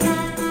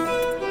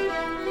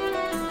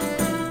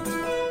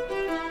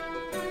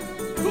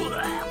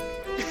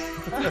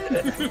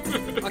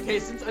Okay,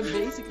 since I'm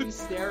basically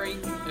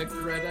staring at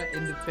Greta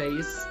in the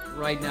face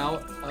right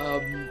now,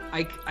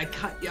 I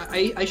can't.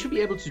 I should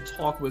be able to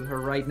talk with her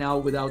right now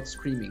without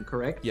screaming.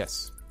 Correct?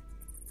 Yes.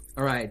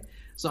 All right.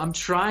 So I'm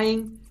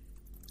trying.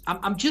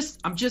 I'm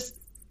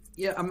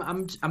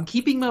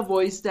keeping my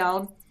voice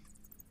down,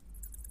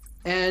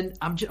 and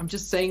I'm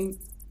just saying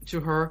to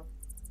her,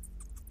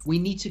 we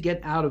need to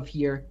get out of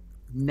here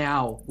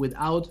now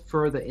without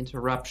further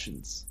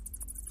interruptions.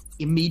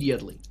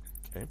 Immediately.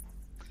 Okay.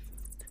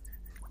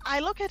 I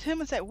look at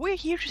him and say, we're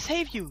here to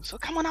save you, so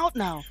come on out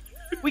now.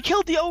 We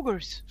killed the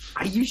ogres.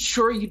 Are you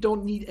sure you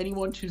don't need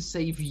anyone to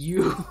save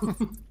you?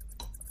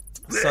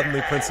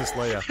 Suddenly, Princess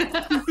Leia.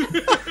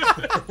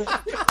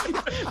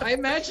 I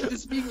imagine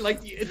this being like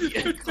the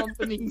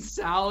accompanying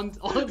sound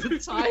all the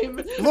time.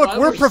 Look,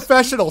 we're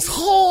professionals.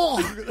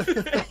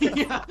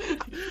 Yeah.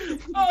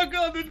 Oh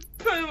god, there's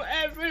poo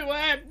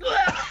everywhere!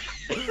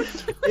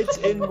 It's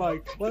in my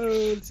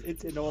clothes,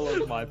 it's in all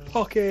of my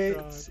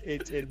pockets,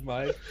 it's in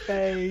my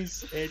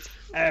face, it's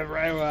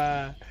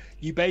everywhere.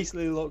 You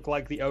basically look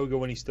like the ogre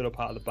when he stood up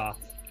out of the bath.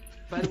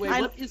 By the way,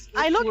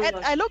 I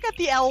look at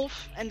the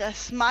elf and I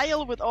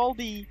smile with all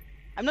the.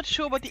 I'm not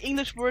sure what the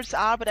English words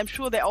are, but I'm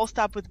sure they all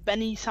start with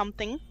Benny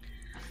something.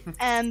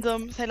 And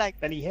say like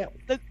Benny Hill.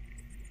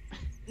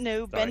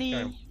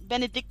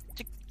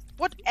 Benedict,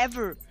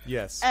 whatever.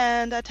 Yes.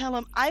 And I tell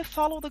him, I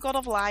follow the God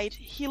of Light.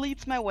 He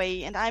leads my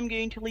way, and I'm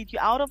going to lead you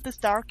out of this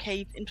dark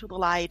cave into the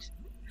light.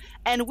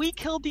 And we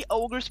killed the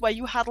ogres while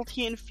you huddled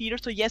here in fear.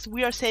 So yes,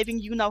 we are saving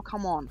you now.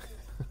 Come on.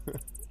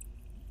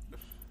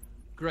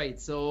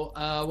 Great. So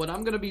what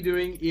I'm gonna be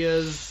doing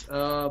is,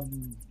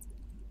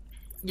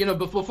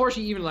 before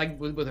she even like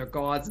with her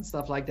gods and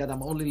stuff like that,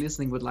 I'm only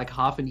listening with like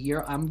half an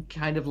ear. I'm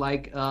kind of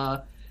like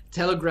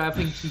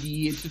telegraphing to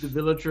the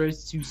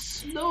villagers to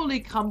slowly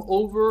come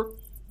over,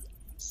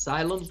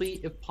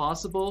 silently if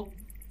possible.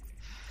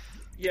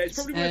 Yeah, it's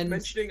probably worth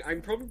mentioning.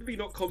 I'm probably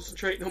not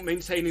concentrating on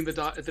maintaining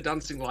the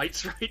dancing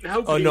lights right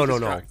now. Oh no!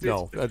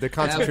 The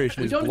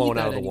concentration is blown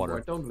out of the water.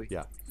 Anymore, don't we?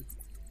 Yeah.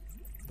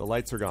 The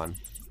lights are gone.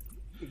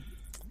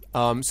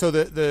 So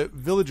the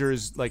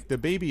villagers, like the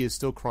baby is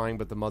still crying,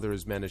 but the mother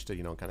has managed to,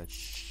 kind of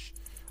shh.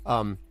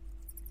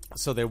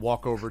 So they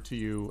walk over to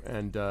you,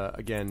 and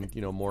again,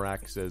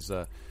 Morak says,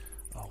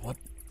 "What?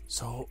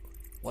 So,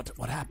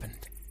 what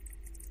happened?"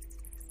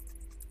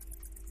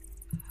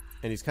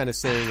 And he's kind of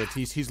saying it.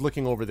 He's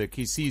looking over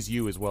he sees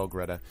you as well,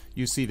 Greta.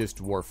 You see this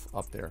dwarf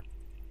up there.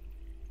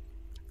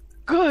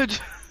 Good.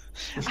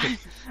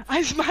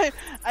 I smile.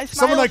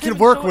 Someone I can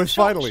work with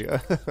finally.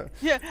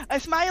 Yeah, I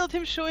smile at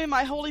him, show him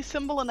my holy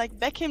symbol, and like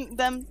back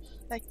them.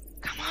 Like,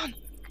 come on,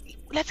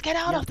 let's get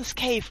out of this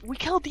cave. We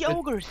killed the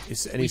ogres.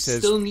 And he says,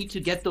 still need to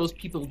get those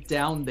people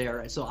down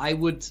there. So I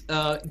would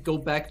go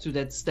back to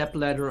that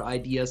stepladder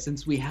idea,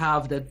 since we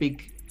have that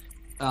big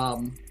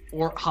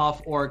or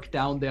half orc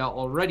down there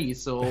already.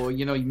 So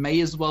you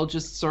may as well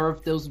just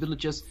serve those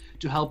villagers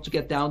to help to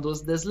get down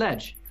this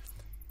ledge.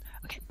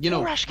 Okay,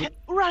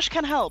 Urash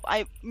can help.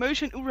 I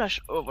motion Urash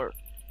over.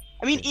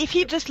 I mean, if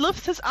he just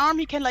lifts his arm,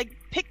 he can like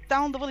pick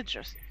down the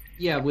villagers.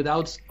 Yeah,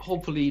 without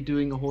hopefully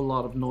doing a whole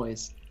lot of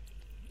noise.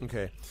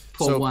 Okay.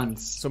 For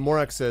once. So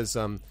Morak says,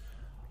 "All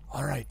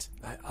right,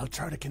 I'll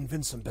try to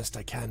convince them best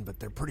I can, but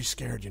they're pretty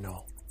scared,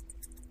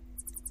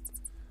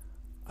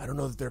 I don't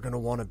know that they're going to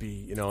want to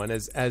be, And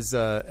as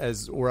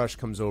Urash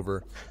comes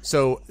over,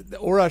 so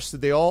Urash,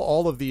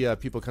 all of the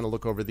people kind of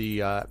look over. The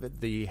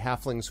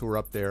halflings who are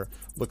up there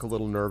look a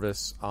little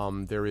nervous.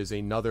 There is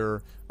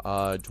another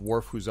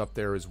dwarf who's up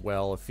there as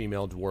well, a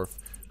female dwarf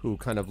who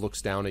kind of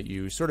looks down at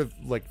you, sort of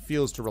like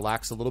feels to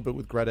relax a little bit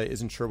with Greta,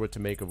 isn't sure what to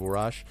make of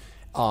Urash.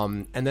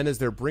 And then as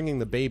they're bringing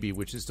the baby,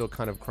 which is still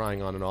kind of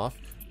crying on and off,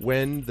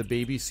 when the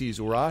baby sees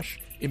Urash,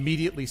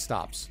 immediately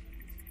stops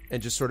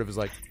and just sort of is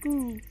like,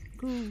 ooh.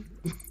 And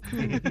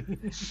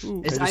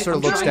just sort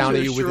of looks down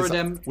at you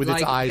with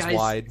its eyes guys,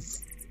 wide.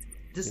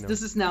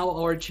 This is now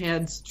our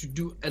chance to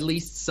do at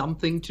least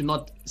something, to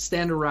not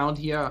stand around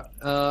here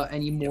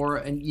anymore,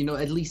 and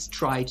at least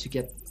try to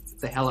get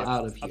the hell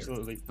out of here.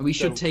 Absolutely. And we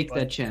should take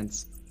that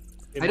chance.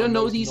 I don't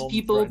know these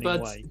people,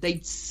 but they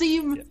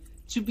seem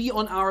to be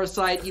on our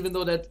side, even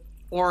though that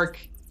orc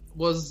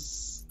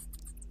was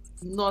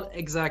not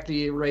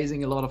exactly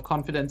raising a lot of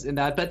confidence in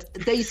that. But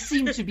they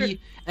seem to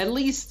be at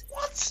least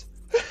what.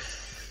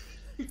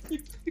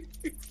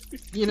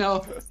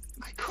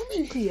 I come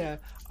in here,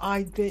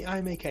 I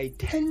make a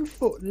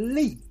 10-foot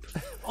leap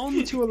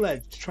onto a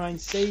ledge to try and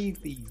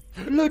save the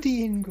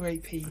bloody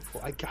ingrate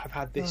people. I've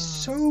had this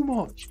so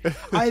much.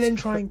 I then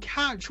try and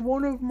catch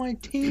one of my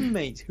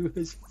teammates who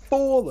has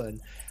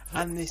fallen,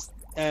 and this.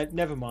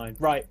 Never mind.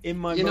 Right, in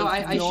my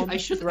I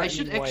should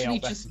actually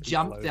just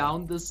jump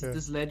down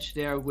this ledge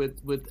there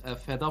with a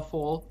feather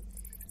fall.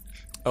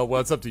 Oh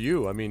well, it's up to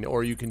you. I mean,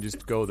 or you can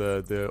just go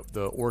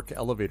the orc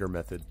elevator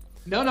method.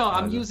 No,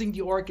 I'm using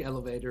the orc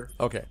elevator.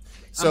 Okay.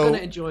 So, I'm going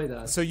to enjoy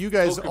that. So you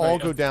guys all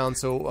go down.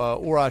 So,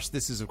 Urash,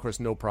 this is, of course,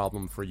 no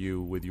problem for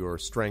you with your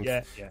strength.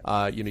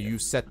 Yeah. You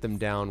set them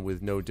down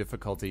with no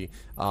difficulty,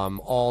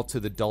 all to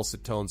the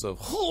dulcet tones of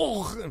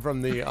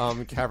from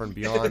the cavern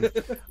beyond.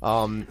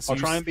 I'll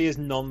try and be as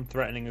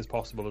non-threatening as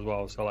possible as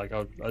well. So, like,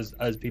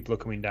 as people are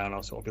coming down,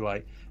 I'll sort of be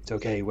like, it's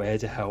okay, we're here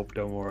to help,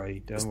 don't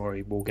worry,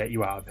 we'll get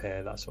you out of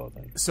here, that sort of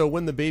thing. So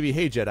when the baby,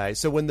 hey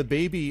Jedi, when the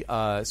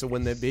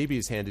baby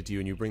is handed to you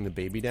and you bring the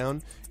baby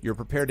down, you're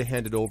prepared to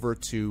hand it over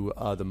to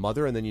the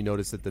mother, and then you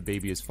notice that the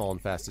baby has fallen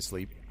fast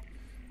asleep.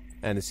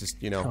 And it's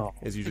just,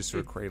 as you just sort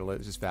of cradle it,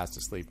 it's just fast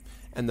asleep.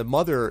 And the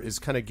mother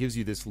gives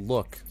you this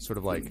look, sort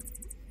of like,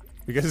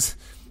 because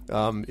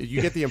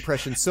you get the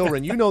impression,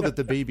 Silren, you know that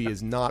the baby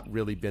has not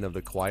really been of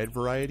the quiet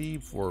variety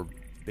for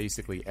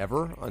basically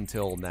ever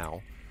until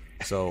now.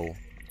 So,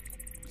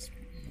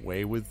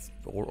 way with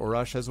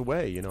Urash has a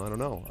way, I don't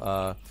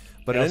know.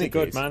 But in any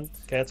good, case, man.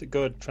 Chaotic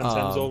good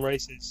transcends all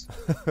races.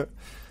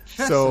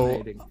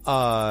 So,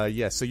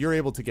 so you're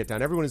able to get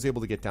down. Everyone is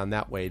able to get down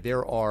that way.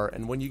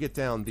 And when you get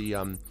down,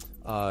 the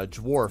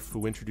dwarf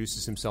who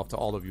introduces himself to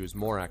all of you as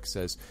Morak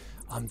says,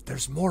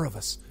 "There's more of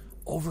us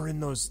over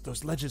in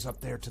those ledges up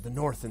there to the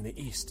north and the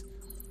east."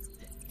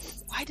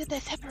 Why did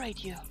they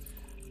separate you?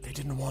 They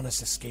didn't want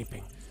us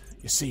escaping.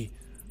 You see,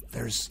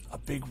 there's a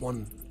big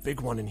one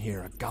in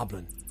here, a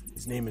goblin.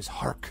 His name is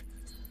Hark.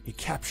 He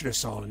captured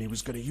us all, and he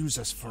was going to use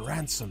us for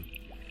ransom.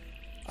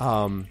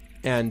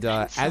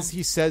 As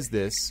he says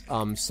this,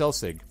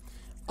 Selsig,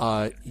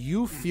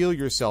 you feel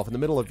yourself, in the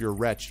middle of your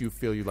retch, you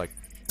feel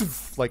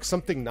like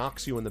something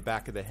knocks you in the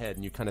back of the head,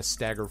 and you kind of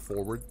stagger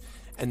forward,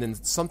 and then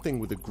something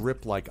with a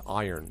grip like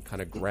iron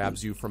kind of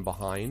grabs you from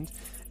behind,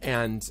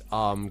 and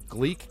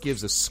Gleek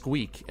gives a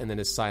squeak and then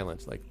is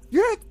silent, like,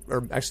 yeah,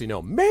 or actually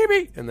no,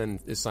 maybe, and then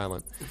is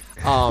silent.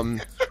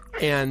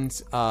 And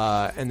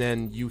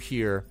then you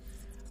hear,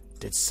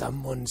 "Did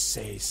someone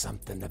say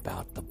something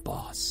about the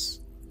boss?"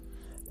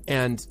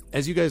 And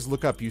as you guys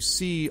look up, you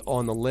see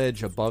on the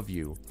ledge above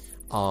you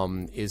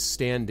is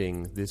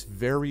standing this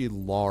very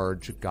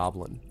large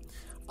goblin.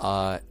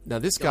 Now,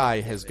 this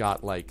guy has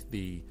got, like,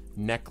 the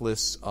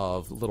necklace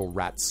of little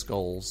rat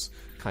skulls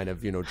kind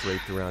of,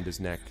 draped around his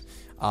neck.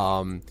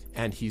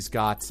 And he's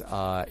got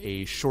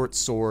a short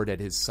sword at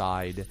his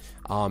side.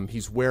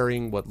 He's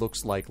wearing what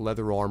looks like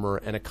leather armor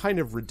and a kind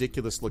of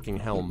ridiculous-looking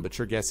helm, but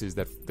your guess is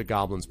that the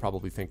goblins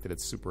probably think that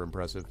it's super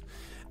impressive.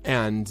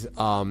 And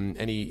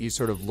he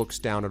sort of looks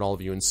down at all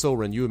of you. And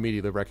Silren, you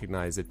immediately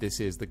recognize that this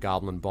is the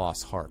goblin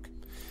boss, Hark.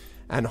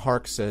 And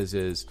Hark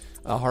says,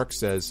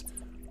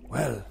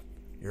 "Well,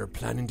 you're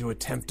planning to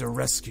attempt a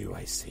rescue,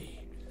 I see.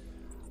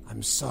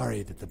 I'm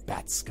sorry that the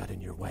bats got in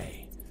your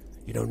way.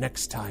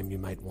 Next time you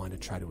might want to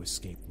try to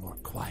escape more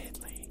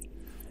quietly."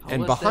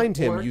 And behind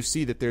him, you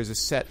see that there's a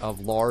set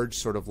of large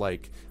sort of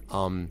like,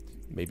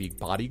 maybe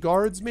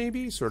bodyguards,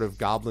 sort of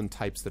goblin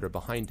types that are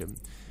behind him.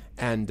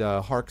 And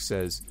Hark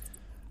says,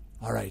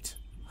 "All right,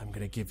 I'm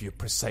going to give you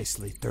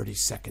precisely 30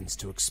 seconds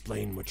to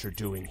explain what you're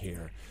doing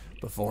here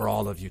before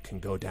all of you can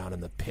go down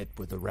in the pit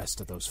with the rest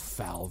of those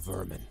foul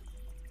vermin."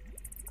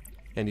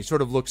 And he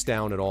sort of looks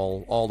down at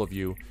all of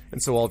you,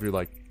 and so all of you are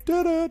like,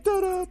 da-da,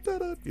 da-da,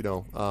 da-da,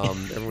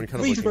 everyone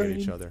kind of looking at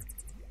each other.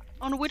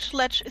 On which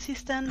ledge is he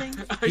standing?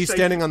 He's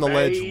standing on the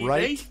ledge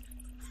right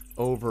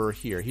over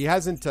here. He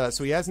hasn't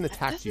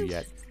attacked you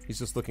yet. He's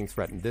just looking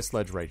threatened. This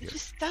ledge right here. He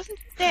just doesn't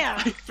dare.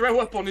 I throw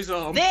up on his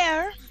arm.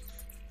 There.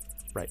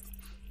 Right.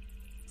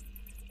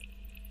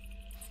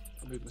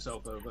 I'll move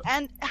myself over.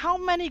 And how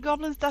many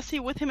goblins does he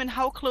with him, and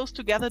how close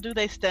together do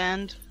they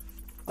stand?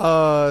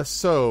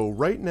 So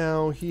right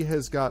now he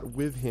has got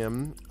with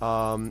him,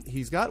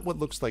 he's got what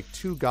looks like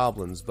 2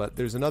 goblins, but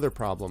there's another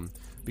problem,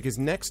 because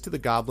next to the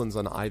goblins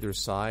on either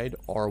side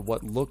are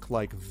what look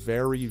like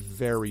very,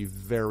 very,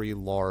 very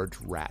large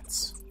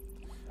rats.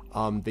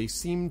 They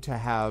seem to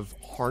have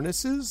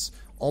harnesses,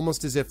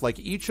 almost as if like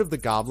each of the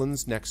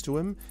goblins next to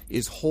him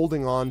is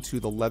holding on to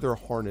the leather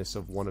harness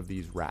of one of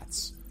these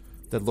rats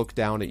that look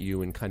down at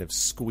you and kind of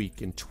squeak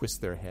and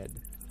twist their head.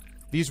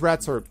 These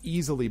rats are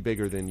easily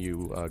bigger than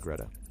you,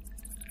 Greta.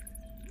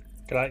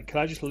 Can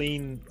I just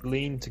lean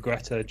to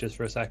Greta just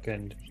for a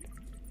second?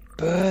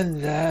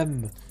 Burn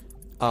them.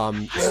 I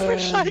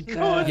wish I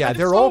could. Yeah,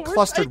 they're all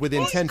clustered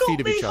within 10 feet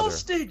of each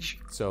hostage.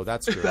 other. So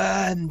that's good.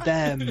 Burn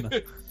them.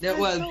 Yeah,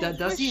 well,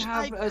 does he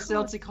have a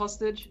Celtic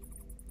hostage?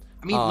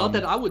 I mean, not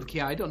that I would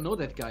care. I don't know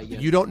that guy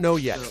yet. You don't know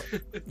yet. So.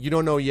 You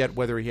don't know yet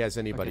whether he has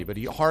anybody.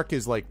 Okay. But Hark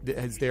is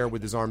there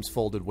with his arms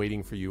folded,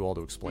 waiting for you all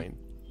to explain.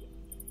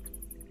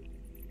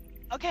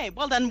 Okay,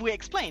 well then we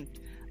explain.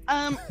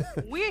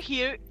 We're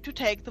here to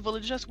take the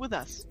villagers with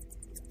us.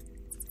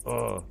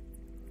 Oh,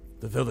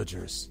 the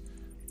villagers.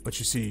 But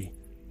you see,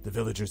 the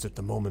villagers at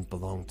the moment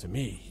belong to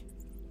me.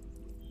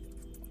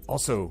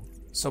 Also,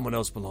 someone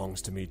else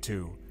belongs to me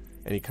too.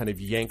 And he kind of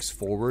yanks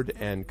forward,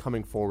 and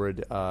coming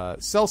forward,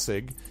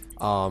 Selsig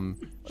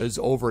is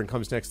over and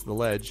comes next to the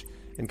ledge.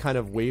 And and kind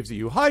of waves at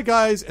you, "Hi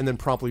guys," and then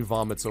promptly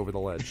vomits over the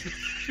ledge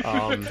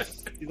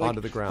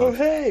onto the ground. Oh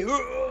hey!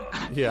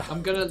 Yeah,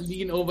 I'm gonna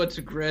lean over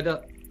to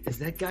Greta. Is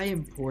that guy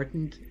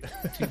important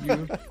to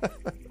you?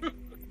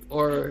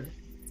 Or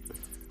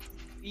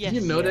Yes.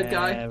 you know that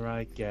guy? Yeah,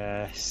 I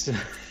guess.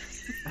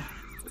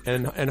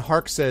 and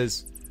Hark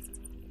says,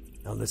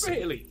 "Now listen."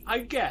 Really? I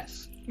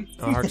guess.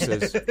 Hark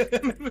says,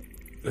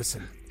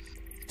 "Listen,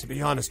 to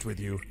be honest with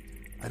you,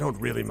 I don't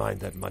really mind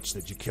that much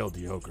that you killed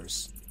the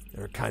ogres.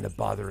 They were kind of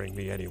bothering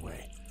me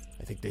anyway.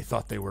 I think they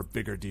thought they were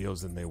bigger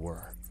deals than they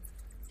were.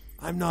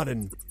 I'm not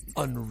an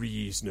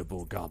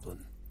unreasonable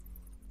goblin.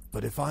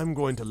 But if I'm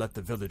going to let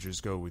the villagers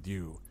go with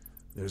you,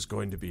 there's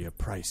going to be a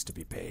price to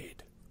be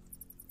paid."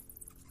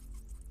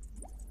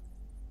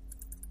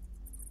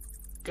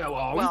 Go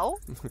on. Well,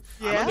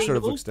 yeah. He sort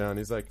of looks down.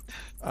 He's like,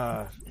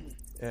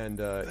 and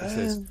he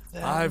says,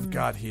 "I've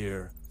got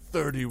here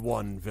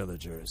 31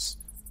 villagers,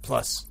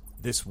 plus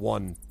this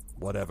one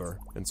whatever,"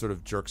 and sort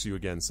of jerks you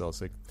again,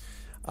 Selsig.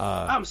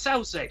 I'm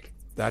Selsig.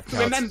 That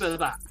counts. Remember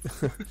that.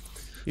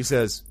 He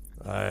says,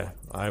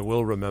 I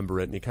will remember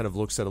it, and he kind of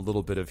looks at a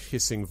little bit of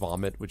hissing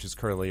vomit, which is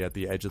currently at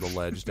the edge of the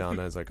ledge down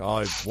there. He's like, "Oh,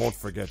 I won't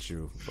forget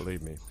you,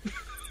 believe me.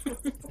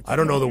 I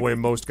don't know the way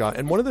most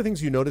And one of the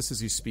things you notice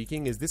as he's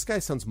speaking is this guy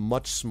sounds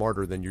much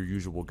smarter than your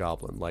usual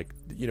goblin. Like,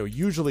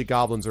 usually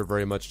goblins are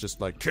very much just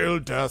like, kill,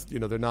 death,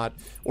 they're not,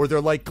 or they're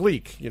like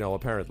Gleek,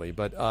 apparently.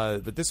 But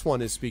this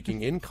one is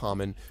speaking in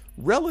common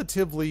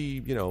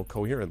relatively,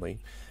 coherently.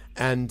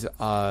 And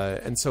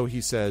so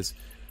he says,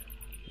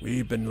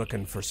 "We've been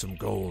looking for some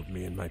gold,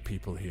 me and my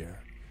people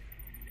here.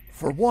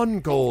 For 1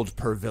 gold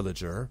per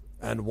villager,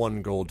 and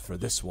 1 gold for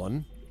this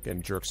one,"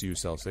 again jerks you,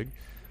 Selsig,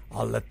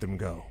 "I'll let them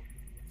go.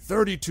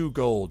 32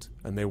 gold,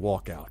 and they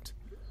walk out.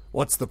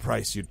 What's the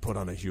price you'd put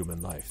on a human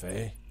life,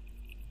 eh?"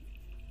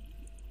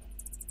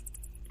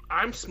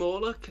 I'm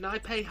smaller. Can I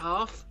pay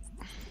half?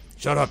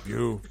 "Shut up,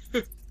 you."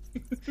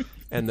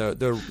 And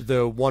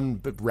the one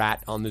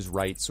rat on his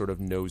right sort of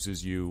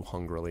noses you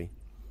hungrily.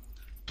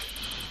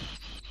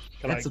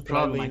 That's the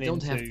problem. I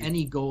don't have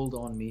any gold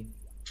on me.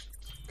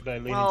 Could I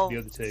lean Well, into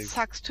the other two?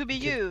 sucks to be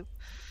you.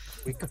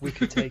 We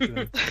could take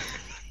them.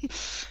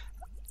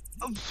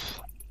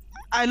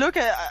 I look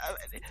at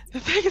the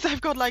thing is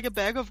I've got like a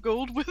bag of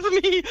gold with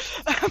me.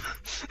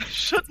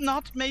 Should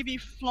not maybe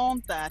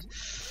flaunt that.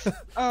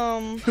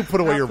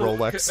 Put away your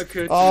Rolex.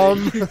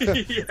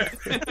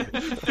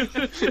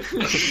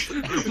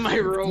 My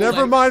Rolex.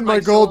 Never mind my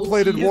soul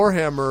gold-plated key.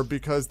 Warhammer,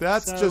 because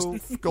that's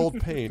just gold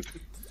paint.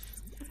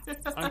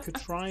 I could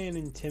try and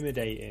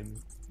intimidate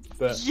him,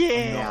 but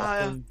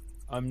Yeah.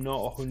 I'm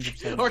not 100%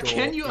 sure. Or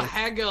can you if-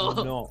 haggle?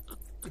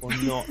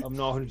 I'm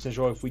not 100%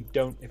 sure if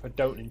I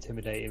don't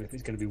intimidate him, if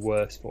it's going to be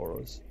worse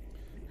for us.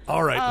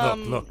 All right,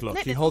 look.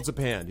 He holds up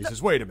a hand. He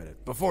says, "Wait a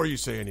minute, before you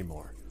say any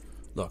more.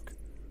 Look,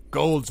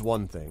 gold's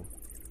one thing,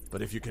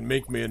 but if you can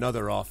make me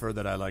another offer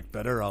that I like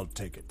better, I'll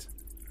take it."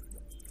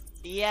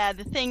 Yeah,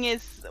 the thing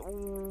is,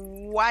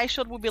 why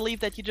should we believe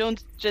that you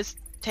don't just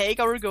take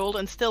our gold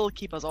and still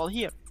keep us all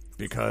here?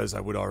 Because I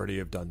would already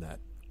have done that.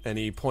 And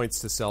he points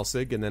to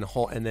Selsig and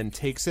then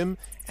takes him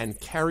and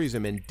carries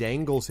him and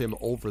dangles him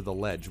over the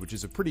ledge, which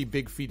is a pretty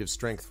big feat of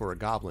strength for a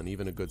goblin,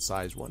 even a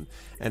good-sized one,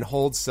 and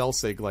holds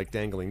Selsig like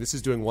dangling. This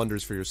is doing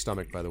wonders for your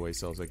stomach, by the way,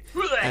 Selsig.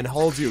 And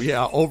holds you,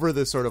 over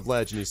this sort of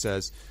ledge, and he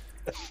says,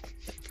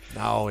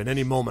 "Now, in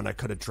any moment I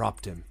could have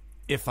dropped him,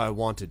 if I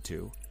wanted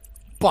to.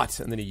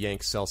 But," and then he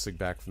yanks Selsig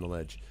back from the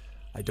ledge,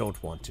 "I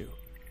don't want to.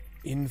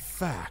 In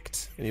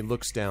fact," and he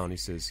looks down, he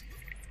says,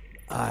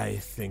 "I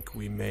think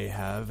we may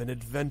have an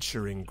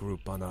adventuring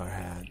group on our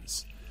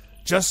hands.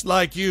 Just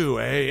like you,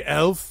 eh,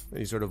 elf?" And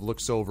he sort of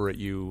looks over at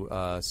you,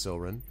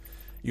 Silren.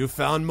 "You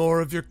found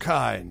more of your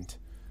kind.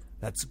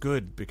 That's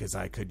good, because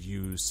I could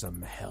use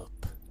some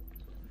help.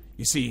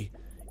 You see,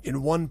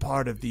 in one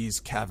part of these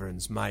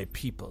caverns, my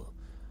people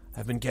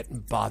have been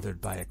getting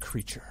bothered by a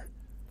creature.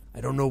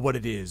 I don't know what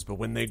it is, but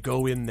when they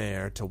go in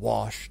there to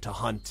wash, to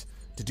hunt,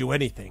 to do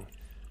anything,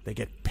 they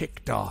get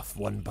picked off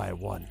one by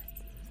one.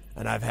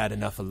 And I've had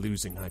enough of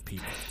losing my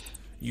people.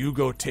 You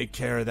go take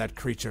care of that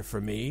creature for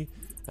me,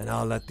 and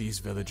I'll let these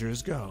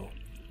villagers go.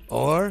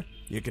 Or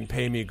you can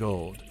pay me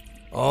gold.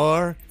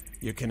 Or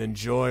you can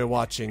enjoy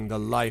watching the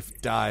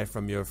life die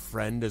from your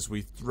friend as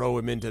we throw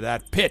him into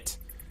that pit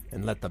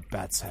and let the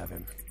bats have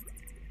him."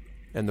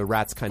 And the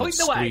rats kind of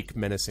squeak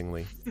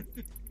menacingly.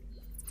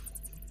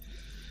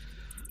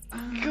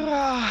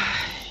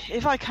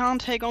 If I can't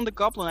take on the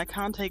goblin, I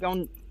can't take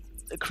on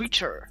a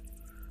creature.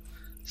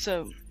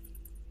 So...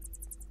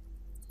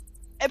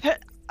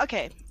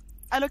 Okay,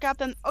 I look up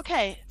then.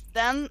 Okay,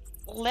 then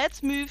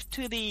let's move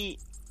to the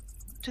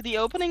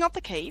opening of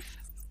the cave.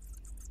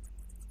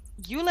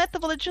 You let the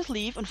villagers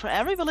leave, and for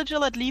every villager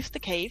that leaves the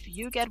cave,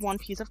 you get 1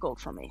 piece of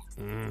gold from me.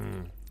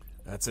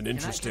 That's an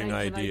interesting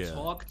idea. Can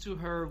I talk to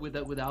her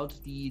without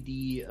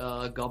the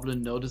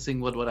goblin noticing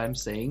what I'm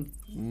saying?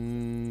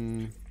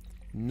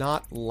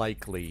 Not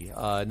likely.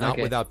 Not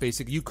without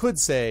basic... You could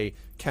say,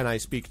 can I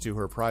speak to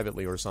her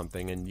privately or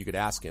something, and you could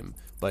ask him,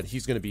 but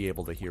he's going to be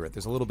able to hear it.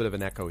 There's a little bit of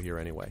an echo here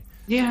anyway.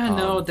 Yeah,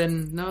 no,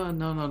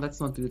 let's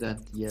not do that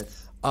yet.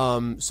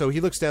 So he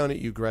looks down at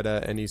you,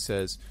 Greta, and he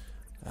says,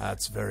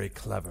 that's very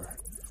clever.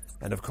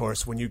 And of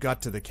course, when you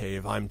got to the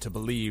cave, I'm to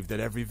believe that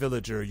every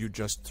villager you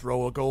just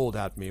throw a gold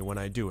at me when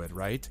I do it,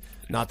 right?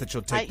 Not that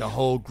you'll take the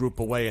whole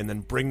group away and then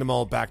bring them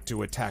all back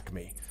to attack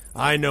me.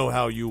 I know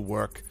how you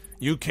work.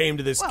 You came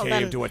to this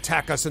cave to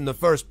attack us in the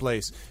first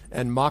place.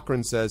 And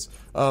Makran says,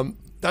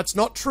 that's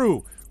not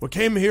true. We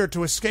came here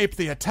to escape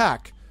the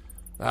attack.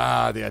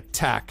 Ah, the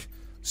attack.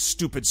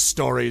 Stupid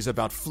stories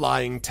about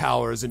flying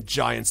towers and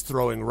giants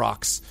throwing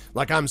rocks.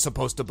 Like I'm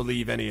supposed to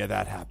believe any of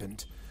that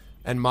happened.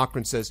 And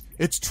Makran says,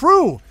 it's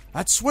true.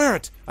 I swear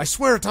it. I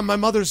swear it on my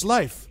mother's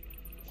life.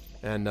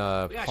 And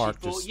we actually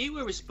thought you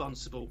were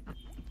responsible.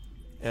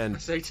 And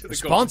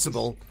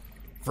responsible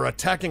for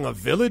attacking a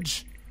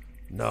village?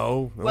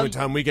 No. The only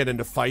time we get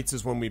into fights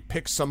is when we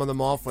pick some of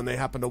them off when they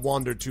happen to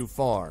wander too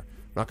far.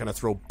 We're not going to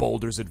throw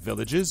boulders at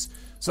villages.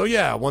 So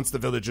yeah, once the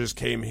villagers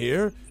came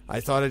here,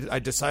 I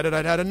decided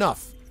I'd had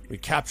enough. We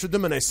captured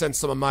them and I sent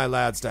some of my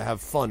lads to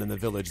have fun in the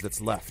village that's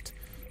left.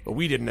 But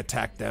we didn't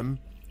attack them.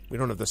 We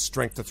don't have the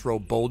strength to throw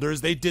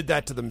boulders. They did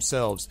that to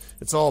themselves.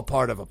 It's all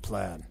part of a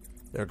plan.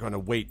 They're going to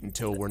wait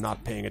until we're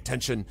not paying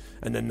attention,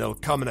 and then they'll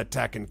come and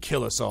attack and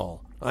kill us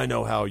all. I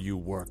know how you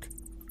work.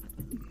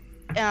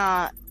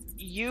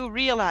 You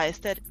realize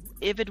that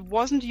if it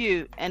wasn't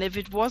you, and if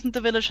it wasn't the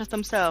villagers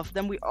themselves,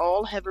 then we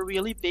all have a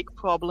really big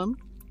problem.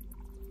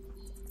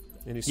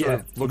 And he sort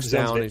of looks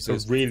down and he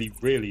says, a really,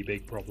 really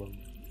big problem.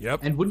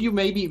 Yep. And would you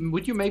maybe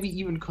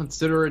even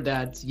consider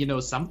that,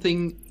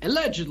 something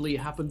allegedly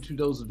happened to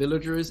those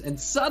villagers and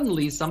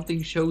suddenly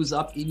something shows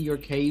up in your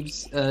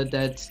caves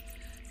that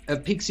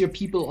picks your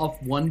people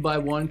off one by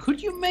one? Could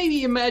you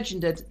maybe imagine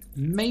that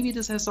maybe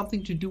this has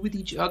something to do with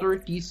each other,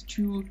 these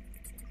two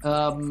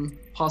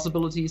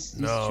possibilities,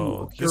 these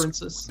two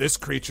occurrences? This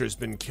creature's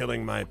been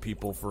killing my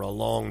people for a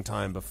long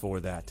time before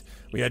that.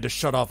 We had to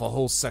shut off a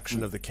whole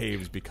section of the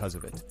caves because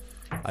of it.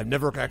 I've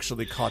never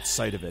actually caught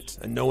sight of it,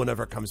 and no one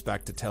ever comes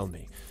back to tell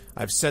me.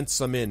 I've sent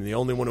some in. The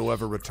only one who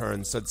ever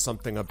returned said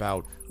something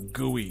about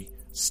gooey,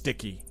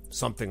 sticky,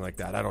 something like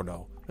that. I don't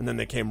know. And then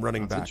they came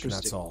running back, and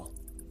that's all.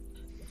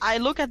 I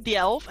look at the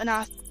elf and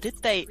ask, did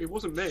they It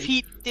wasn't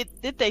me.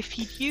 Did they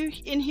feed you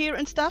in here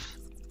and stuff?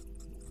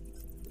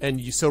 And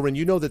Soren,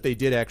 you know that they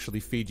did actually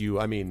feed you.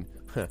 I mean,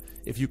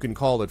 if you can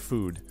call it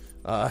food.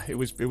 It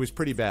was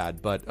pretty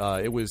bad, but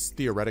it was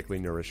theoretically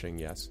nourishing,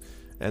 yes.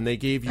 And they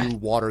gave you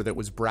water that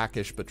was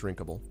brackish but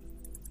drinkable.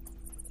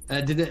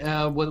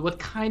 What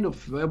kind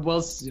of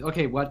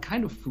what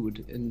kind of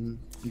food in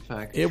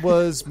fact? It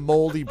was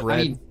moldy bread.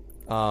 I mean,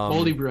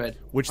 moldy bread,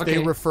 which they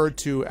referred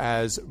to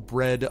as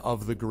bread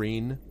of the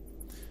green,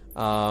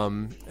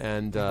 and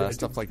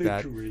stuff like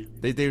that.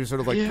 They were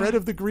sort of like bread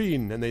of the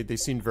green, and they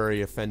seemed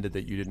very offended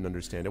that you didn't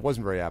understand. It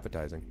wasn't very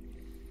appetizing.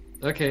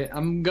 Okay,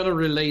 I'm gonna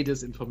relay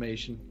this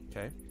information.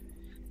 Okay.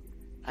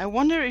 I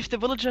wonder if the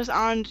villagers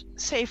aren't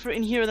safer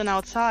in here than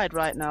outside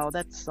right now.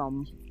 That's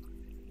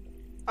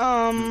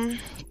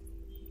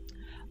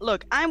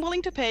Look, I'm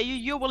willing to pay you.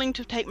 You're willing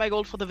to take my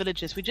gold for the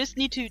villages. We just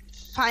need to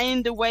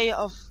find a way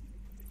of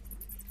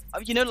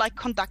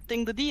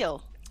conducting the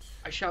deal.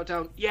 I shout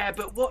down, yeah,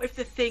 but what if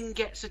the thing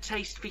gets a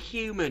taste for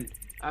human?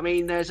 I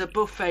mean, there's a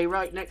buffet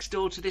right next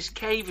door to this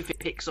cave if it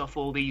picks off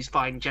all these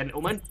fine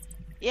gentlemen.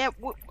 Yeah,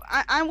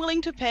 I'm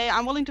willing to pay.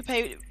 I'm willing to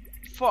pay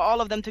for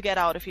all of them to get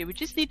out of here. We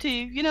just need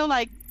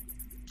to,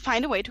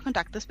 find a way to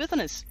conduct this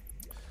business.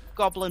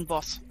 Goblin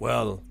boss.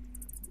 Well,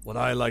 what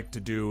I like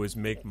to do is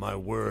make my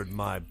word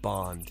my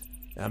bond.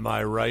 Am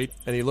I right?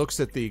 And he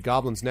looks at the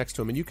goblins next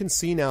to him, and you can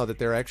see now that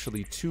they're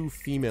actually two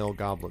female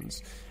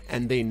goblins.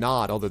 And they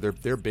nod, although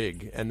they're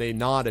big, and they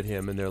nod at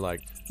him, and they're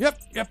like, yep,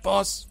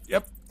 boss,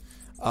 yep.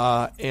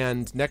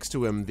 And next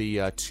to him,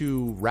 the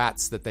two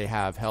rats that they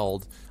have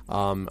held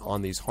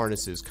on these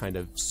harnesses kind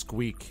of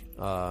squeak,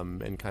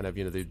 and kind of,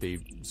 they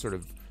sort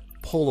of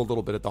pull a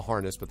little bit at the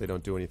harness, but they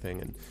don't do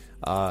anything.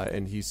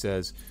 And he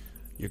says,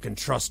 you can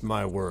trust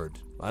my word.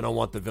 I don't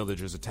want the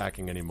villagers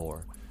attacking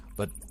anymore.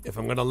 But if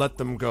I'm going to let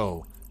them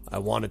go, I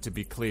want it to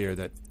be clear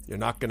that you're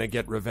not going to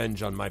get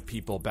revenge on my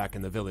people back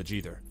in the village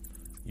either.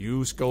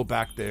 You go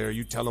back there,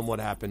 you tell them what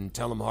happened,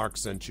 tell them Hark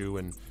sent you,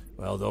 and,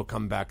 well, they'll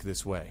come back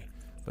this way.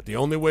 But the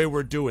only way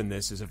we're doing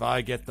this is if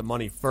I get the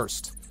money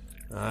first.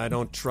 I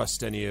don't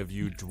trust any of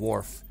you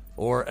dwarf,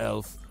 or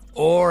elf,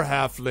 or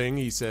halfling,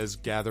 he says,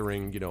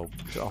 gathering,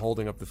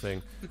 holding up the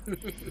thing,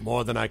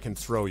 more than I can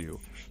throw you.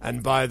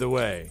 And by the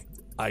way,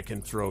 I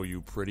can throw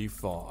you pretty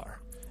far.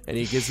 And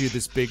he gives you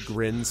this big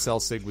grin,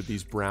 Selsig, with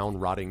these brown,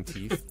 rotting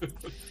teeth.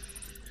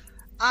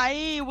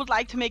 I would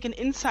like to make an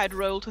inside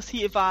roll to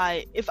see if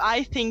I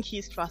think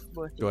he's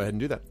trustworthy. Go ahead and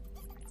do that.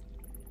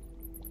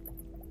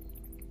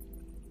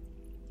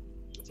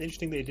 It's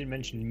interesting that he didn't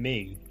mention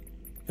me.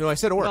 No, I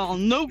said orc. Well,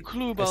 no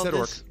clue about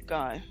this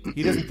guy.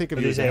 He doesn't think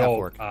of you as a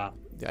half-orc.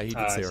 Yeah, he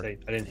did say orc.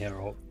 I didn't hear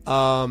orc.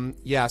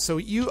 Yeah, so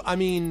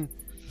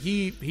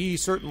he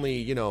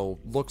certainly,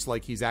 looks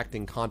like he's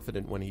acting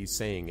confident when he's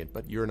saying it,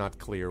 but you're not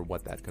clear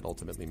what that could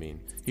ultimately mean.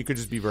 He could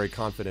just be very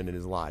confident in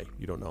his lie.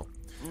 You don't know.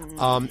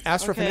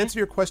 Astra, Okay. in answer to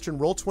your question,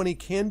 Roll20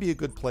 can be a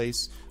good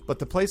place, but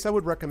the place I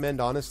would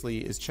recommend, honestly,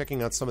 is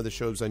checking out some of the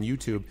shows on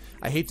YouTube.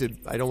 I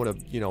don't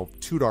want to,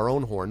 toot our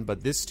own horn,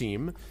 but this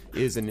team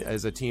is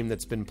a team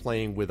that's been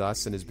playing with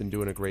us and has been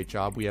doing a great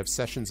job. We have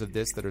sessions of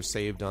this that are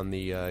saved on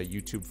the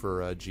YouTube for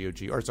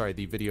GOG,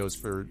 the videos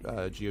for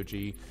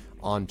GOG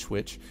on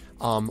Twitch.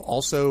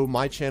 Also,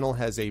 my channel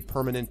has a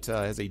permanent,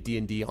 has a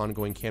D&D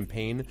ongoing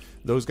campaign.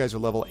 Those guys are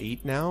level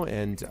 8 now,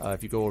 and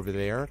if you go over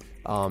there,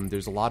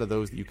 there's a lot of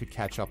those that you could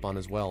catch up on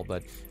as well.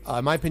 But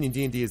in my opinion,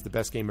 D&D is the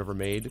best game ever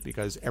made,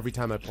 because every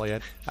time I play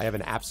it, I have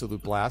an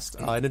absolute blast,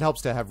 and it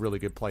helps to have really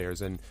good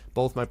players. And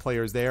both my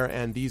players there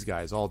and these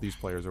guys, all these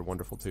players are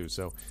wonderful too,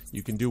 so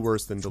you can do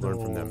worse than to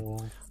learn from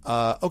them.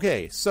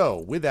 Okay, so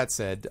with that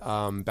said,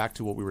 back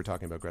to what we were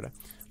talking about, Greta.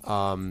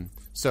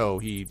 So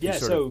he Crush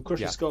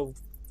the Skull.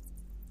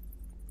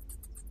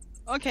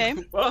 Okay.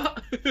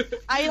 What?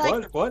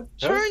 I What?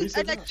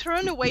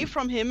 turn away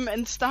from him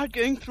and start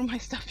going through my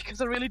stuff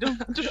because I really don't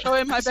want to show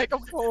him my bag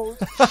of gold.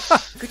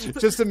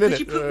 Just a minute.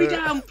 Could you put me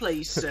down,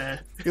 please, sir?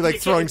 You're like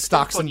You're throwing getting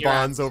stocks stuff on and your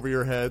bonds over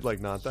your head,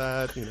 like not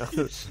that,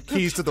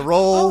 keys to the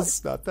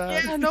rolls, not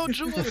that. Yeah, no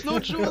jewels,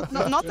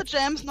 not the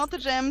gems, not the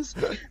gems.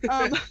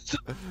 Oh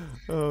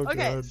Okay,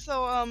 God.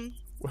 so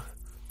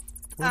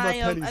Where are my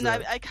pennies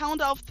at? I count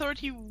out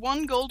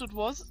 31 gold. It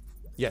was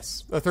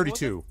Yes,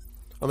 32.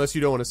 Unless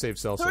you don't want to save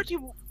Celsig. 30.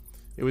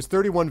 It was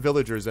 31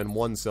 villagers and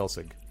 1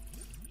 Celsig.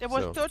 There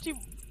was So- 30.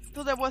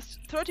 So there was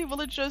 30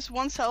 villagers,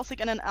 1 Celtic,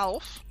 and an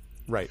elf.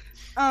 Right.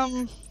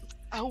 Oh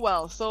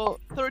well, so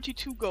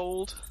 32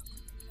 gold.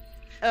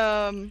 Maybe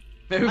I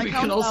we can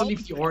count also out-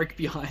 leave the orc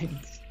behind.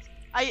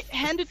 I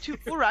hand it to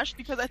Urash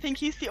because I think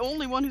he's the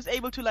only one who's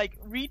able to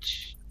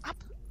reach up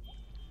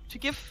to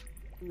give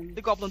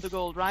the goblin the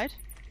gold, right?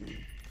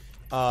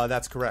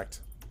 That's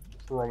correct.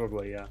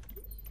 Probably, yeah.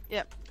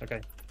 Yep.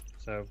 Okay,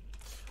 so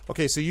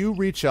Okay, so you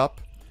reach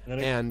up I'm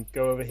gonna and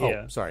go over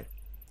here. Oh, sorry.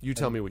 You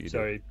tell me what you do.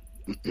 Sorry.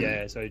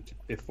 Yeah, so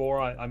before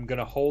I'm going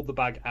to hold the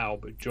bag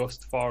out, but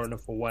just far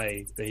enough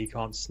away that he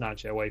can't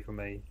snatch it away from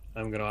me.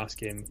 I'm going to ask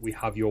him, we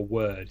have your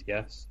word,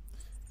 yes?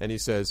 And he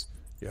says,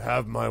 "You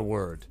have my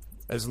word,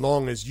 as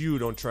long as you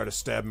don't try to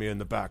stab me in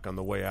the back on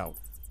the way out."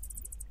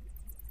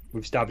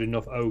 We've stabbed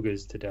enough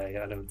ogres today.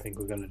 I don't think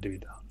we're going to do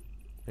that.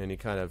 And he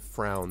kind of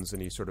frowns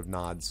and he sort of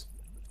nods.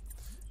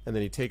 And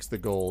then he takes the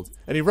gold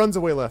and he runs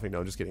away laughing. No,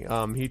 I'm just kidding.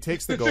 He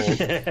takes the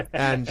gold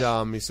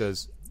and he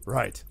says,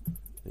 "Right,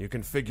 you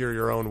can figure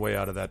your own way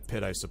out of that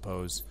pit, I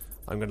suppose.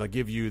 I'm going to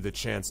give you the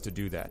chance to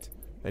do that."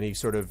 And he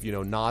sort of,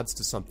 nods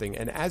to something.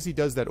 And as he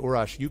does that,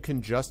 Urash, you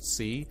can just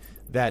see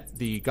that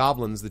the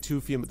goblins, the two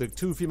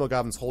female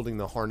goblins holding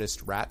the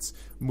harnessed rats,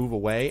 move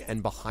away.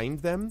 And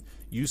behind them,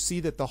 you see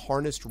that the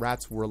harnessed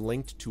rats were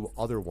linked to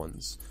other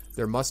ones.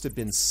 There must have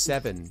been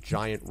 7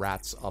 giant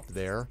rats up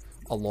there,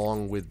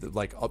 along with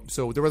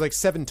so there were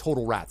 7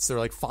 total rats. There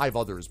were 5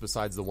 others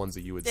besides the ones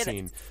that you had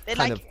seen. They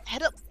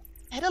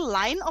had a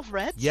line of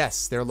rats.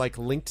 Yes, they're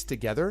linked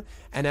together.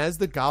 And as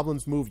the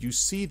goblins move, you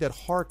see that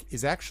Hark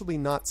is actually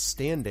not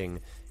standing,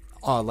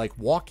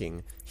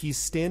 walking. He's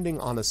standing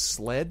on a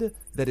sled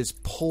that is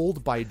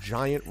pulled by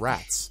giant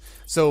rats.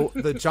 So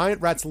the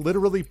giant rats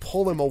literally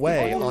pull him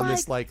away on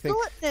this thing.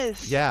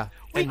 Goodness. Yeah.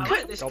 We And-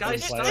 could, this guy's Goblin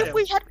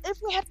style.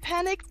 if we had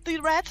panicked the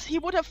rats, he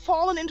would have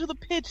fallen into the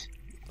pit.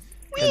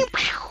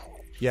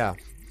 Yeah.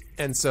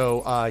 And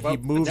so he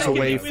moves take it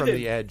away with from him.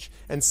 the edge.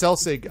 And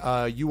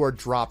Celsig, you are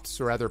dropped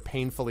rather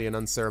painfully and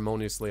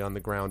unceremoniously on the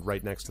ground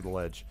right next to the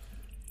ledge.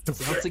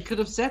 They could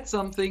have said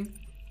something.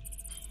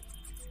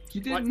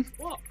 You didn't.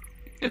 What?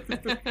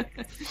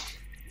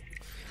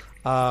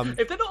 Um,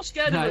 If they're not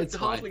scared No, of a it's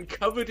fine. halfling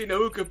covered in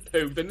ogre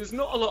poo, then there's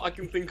not a lot I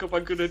can think of I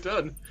could have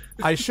done.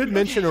 I should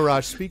mention,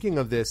 Urash, speaking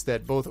of this,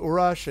 that both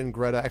Urash and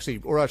Greta, actually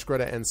Urash,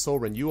 Greta, and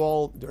Silrin, you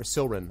all, or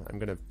Silrin, I'm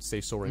going to say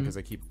Silrin because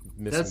I keep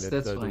missing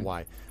That's the fine.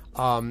 Y.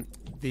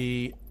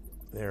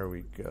 There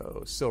we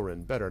go.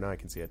 Silrin, better, now I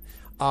can see it.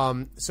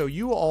 So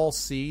you all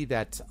see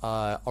that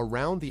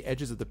around the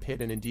edges of the pit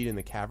and indeed in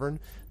the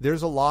cavern,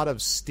 there's a lot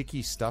of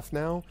sticky stuff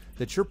now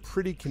that you're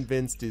pretty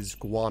convinced is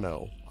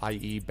guano,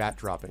 i.e. bat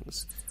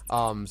droppings.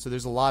 So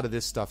there's a lot of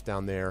this stuff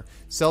down there.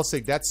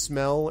 Celsig, that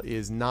smell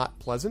is not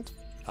pleasant.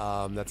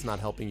 That's not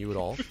helping you at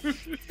all.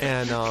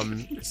 And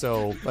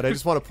but I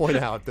just want to point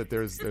out that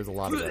there's a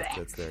lot of that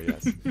that's there,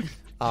 yes.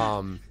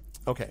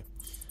 Okay.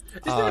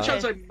 Is there a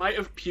chance I might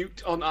have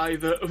puked on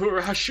either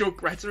Urash or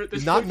Greta at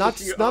this Not point?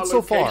 looking at not our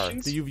so far.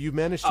 locations? You've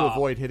managed to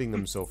avoid hitting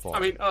them so far.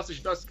 I mean,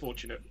 that's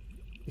fortunate.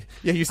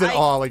 yeah, you said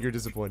like you're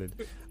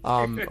disappointed.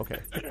 Okay.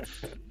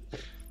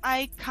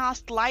 I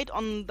cast light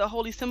on the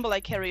holy symbol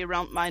I carry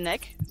around my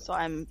neck, so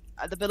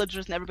the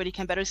villagers and everybody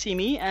can better see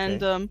me.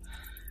 And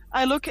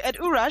I look at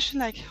Urash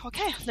and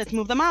okay, let's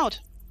move them out.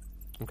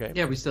 Okay.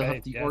 Yeah, we still Okay,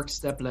 have the yeah. orc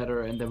step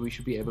ladder, and then we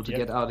should be able to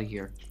get out of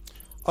here.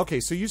 Okay,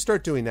 so you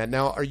start doing that.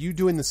 Now, are you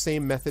doing the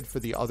same method for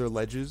the other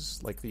ledges,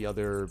 like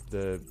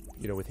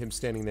with him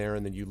standing there,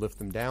 and then you lift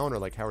them down, or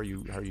like how are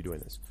you doing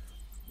this?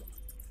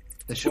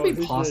 That should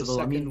be possible.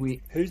 I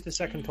mean, Who's the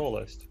second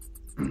tallest?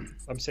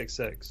 I'm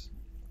 6'6".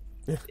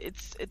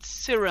 It's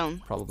Cyril.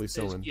 Probably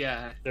Sylvan.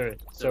 Yeah.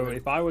 So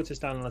if I were to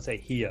stand, let's say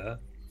here,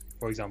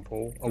 for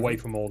example, away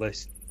from all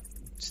this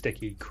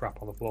sticky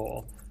crap on the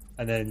floor,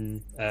 and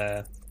then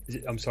is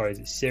it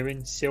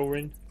Silrin?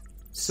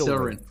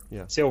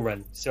 Yeah.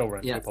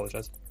 Silrin. Yeah. I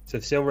apologize. So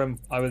if Silrin,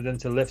 I would then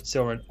to lift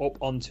Silrin up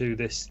onto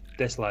this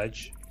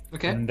ledge.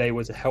 Okay. And they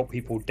were to help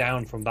people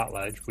down from that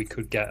ledge, we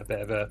could get a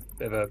bit of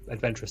a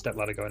adventurous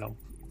stepladder going on.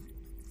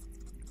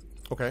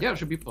 Okay. Yeah, it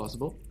should be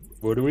possible.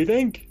 What do we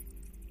think?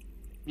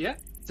 Yeah.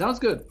 Sounds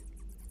good.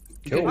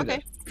 Cool.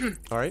 Okay.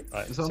 All right.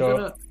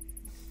 So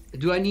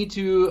do I need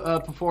to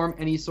perform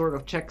any sort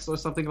of checks or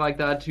something like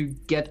that to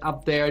get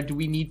up there? Do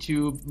we need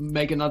to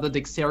make another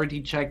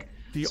dexterity check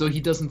so he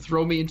doesn't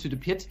throw me into the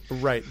pit?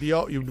 Right.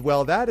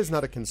 Well, that is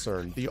not a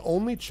concern. The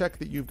only check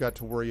that you've got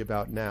to worry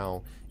about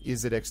now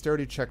is a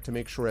dexterity check to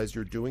make sure as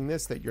you're doing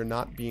this that you're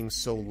not being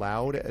so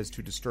loud as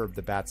to disturb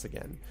the bats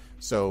again.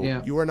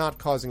 So you are not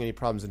causing any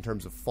problems in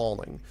terms of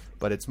falling,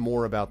 but it's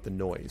more about the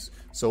noise.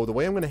 So the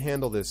way I'm going to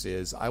handle this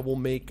is I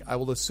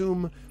will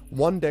assume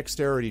one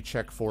dexterity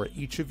check for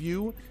each of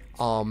you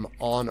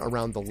on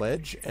around the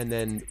ledge, and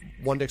then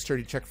one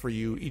dexterity check for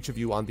each of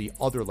you on the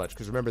other ledge.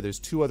 Because remember, there's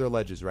two other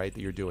ledges, right, that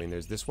you're doing.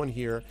 There's this one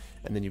here,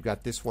 and then you've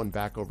got this one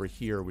back over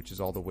here, which is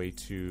all the way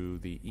to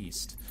the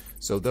east.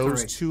 So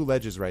those two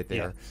ledges right there.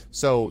 Yeah.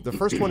 So the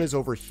first one is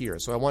over here.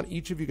 So I want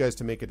each of you guys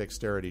to make a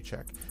dexterity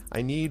check.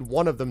 I need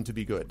one of them to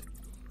be good.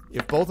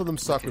 If both of them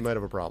suck, we might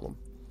have a problem.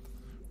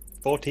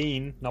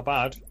 14, not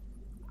bad.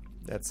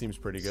 That seems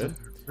pretty good.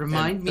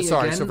 Remind me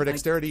sorry, again. so for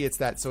dexterity, it's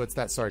that. So it's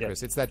that. Sorry,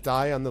 Chris. It's that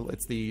die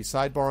it's the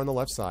sidebar on the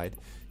left side.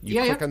 You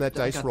click on that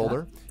dice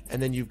roller,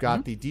 and then you've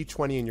got the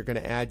D20, and you're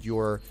going to add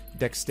your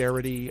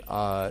dexterity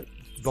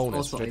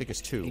bonus, which I think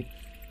is 2.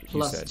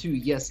 Plus 2,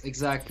 yes,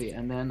 exactly.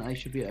 And then I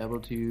should be able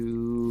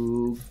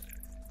to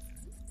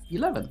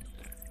 11.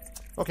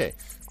 Okay.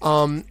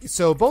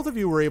 So both of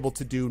you were able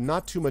to do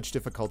not too much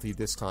difficulty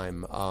this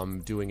time,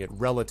 doing it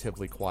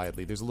relatively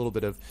quietly. There's a little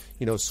bit of,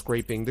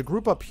 scraping. The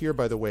group up here,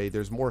 by the way,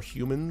 there's more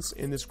humans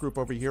in this group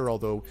over here,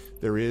 although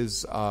there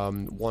is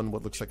one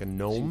what looks like a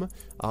gnome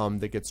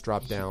that gets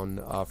dropped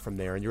down from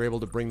there, and you're able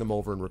to bring them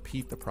over and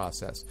repeat the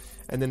process.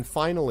 And then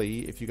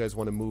finally, if you guys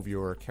want to move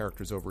your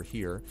characters over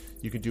here,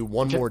 you can do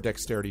one more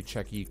dexterity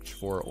check each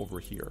for over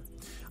here.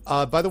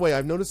 By the way,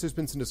 I've noticed there's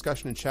been some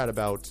discussion in chat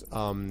about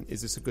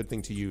is this a good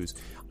thing to use.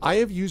 I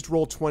have used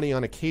Roll20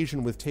 on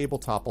occasion with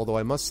Tabletop, although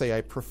I must say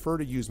I prefer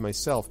to use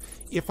myself.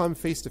 If I'm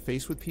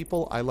face-to-face with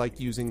people, I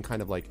like using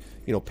kind of like,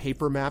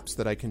 paper maps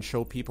that I can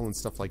show people and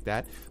stuff like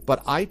that.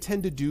 But I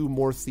tend to do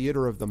more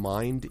theater of the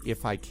mind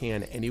if I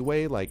can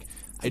anyway. Like,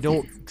 I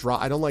don't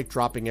like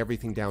dropping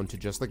everything down to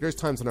just, like, there's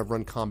times when I've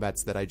run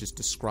combats that I just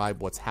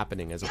describe what's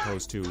happening as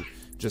opposed to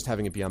just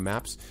having it be on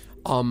maps.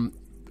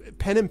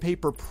 Pen and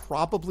paper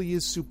probably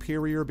is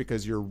superior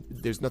because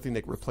there's nothing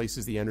that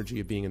replaces the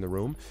energy of being in the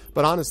room.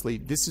 But honestly,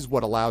 this is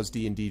what allows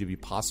D&D to be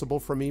possible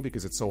for me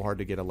because it's so hard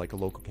to get a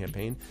local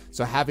campaign.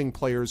 So having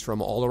players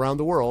from all around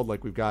the world,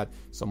 like we've got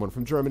someone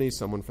from Germany,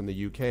 someone from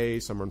the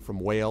UK, someone from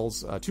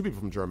Wales, 2 people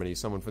from Germany,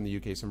 someone from the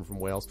UK, someone from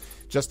Wales,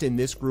 just in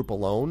this group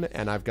alone.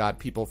 And I've got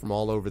people from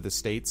all over the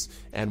States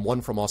and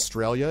one from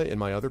Australia in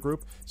my other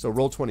group. So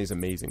Roll20 is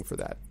amazing for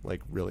that,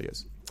 really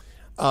is.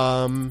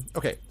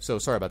 Okay, so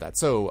sorry about that.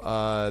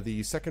 So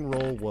the second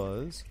roll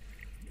was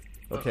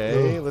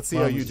let's see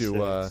how you do.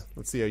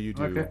 Let's see how you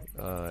do.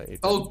 Okay.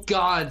 Oh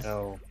God!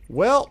 No.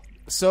 Well,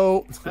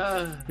 so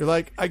you're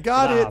like, I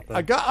got it,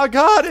 I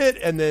got it,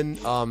 and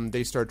then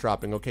they start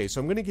dropping. Okay, so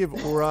I'm going to give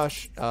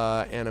Urash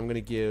and I'm going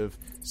to give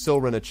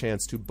Silrin a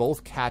chance to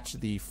both catch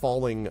the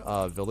falling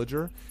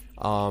villager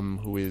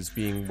who is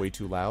being way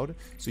too loud.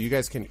 So you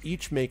guys can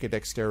each make a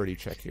dexterity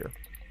check here.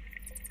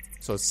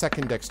 So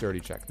second dexterity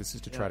check. This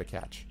is to try to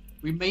catch.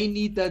 We may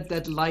need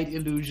that light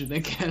illusion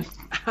again.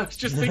 I was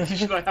just thinking,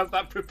 should I have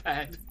that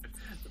prepared?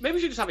 Maybe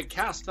we should just have it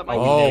cast. That might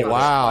be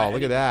wow!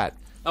 Look at that.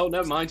 Oh,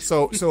 never mind.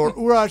 So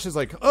Urash is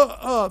like,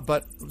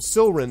 but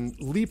Silrin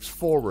leaps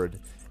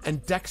forward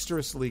and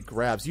dexterously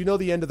grabs. You know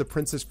the end of The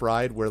Princess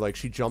Bride where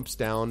she jumps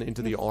down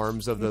into the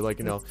arms of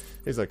the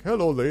he's like,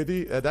 hello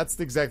lady. That's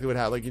exactly what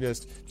happened.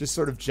 Just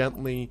sort of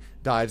gently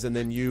dives, and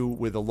then you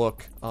with a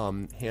look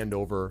hand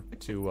over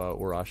to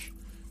Urash.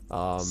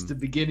 It's the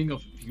beginning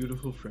of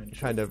beautiful friendship.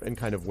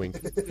 Kind of wink.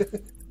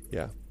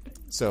 Yeah.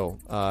 So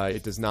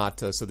it does not.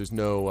 So there's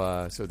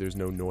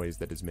no noise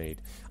that is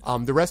made.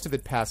 The rest of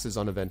it passes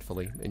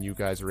uneventfully, and you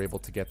guys are able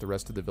to get the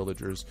rest of the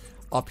villagers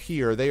up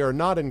here. They are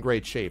not in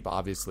great shape.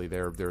 Obviously,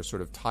 they're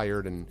sort of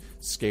tired and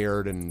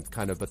scared and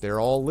but they're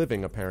all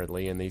living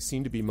apparently, and they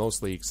seem to be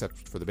mostly,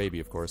 except for the baby,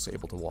 of course,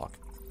 able to walk.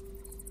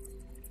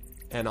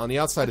 And on the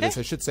outside of this,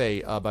 I should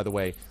say, by the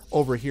way,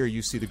 over here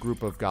you see the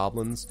group of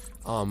goblins,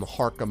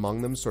 Hark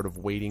among them, sort of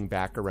waiting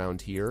back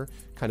around here,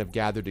 kind of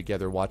gathered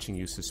together, watching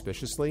you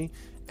suspiciously.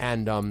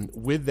 And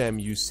with them,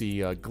 you see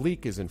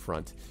Gleek is in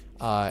front.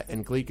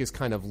 And Gleek is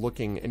kind of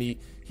looking, and he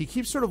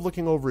keeps sort of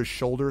looking over his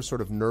shoulder,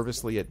 sort of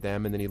nervously at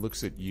them, and then he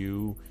looks at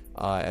you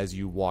as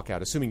you walk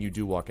out. Assuming you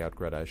do walk out,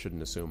 Greta, I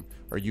shouldn't assume.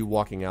 Are you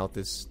walking out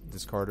this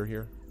corridor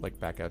here? Like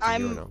back out to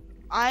here or no?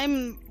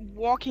 I'm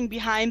walking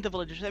behind the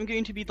villagers. I'm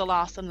going to be the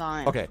last in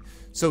line. Okay,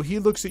 so he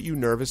looks at you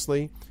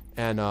nervously,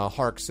 and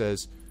Hark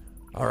says,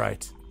 "All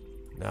right,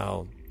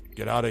 now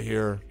get out of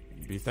here.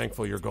 Be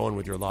thankful you're going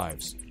with your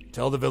lives.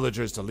 Tell the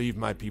villagers to leave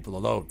my people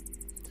alone."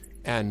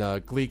 And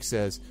Gleek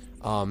says,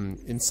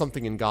 in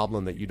something in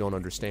Goblin that you don't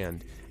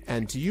understand.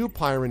 And to you,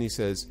 Pyron, he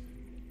says,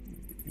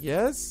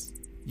 "Yes,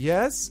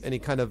 yes," and he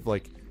kind of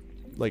like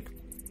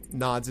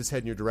nods his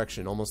head in your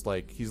direction, almost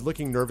like he's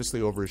looking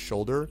nervously over his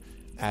shoulder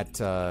at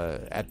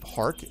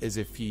Hark, as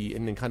if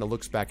and then kind of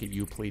looks back at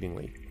you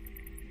pleadingly.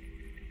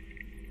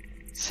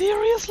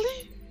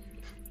 Seriously?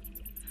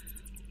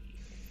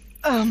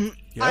 Yes?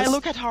 I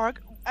look at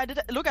Hark. I did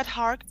look at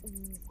Hark.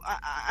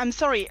 I'm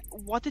sorry.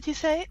 What did he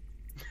say?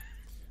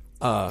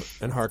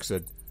 And Hark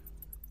said,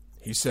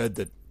 he said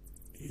that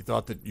he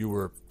thought that you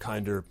were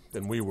kinder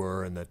than we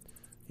were, and that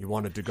he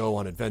wanted to go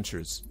on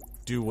adventures,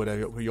 do what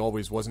he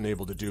always wasn't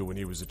able to do when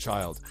he was a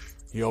child.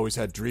 He always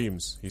had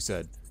dreams, he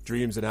said.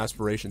 Dreams and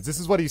aspirations. This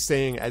is what he's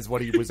saying as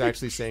what he was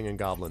actually saying in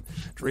Goblin.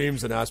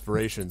 Dreams and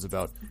aspirations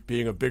about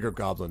being a bigger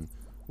goblin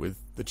with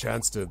the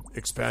chance to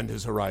expand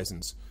his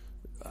horizons.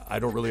 I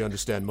don't really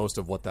understand most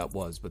of what that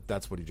was, but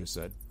that's what he just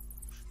said.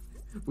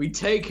 We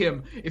take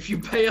him if you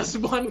pay us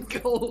 1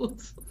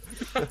 gold.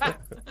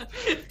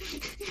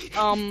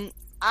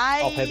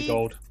 I'll pay the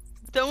gold.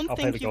 Don't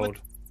think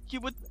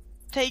you would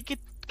take it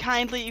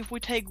kindly if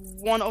we take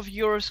one of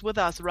yours with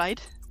us,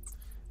 right?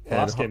 I'll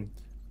ask him.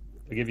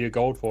 I'll give you a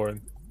gold for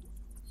him.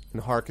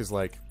 And Hark is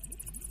like,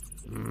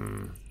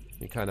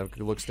 He kind of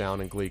looks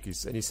down at Gleek,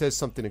 and he says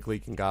something to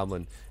Gleek and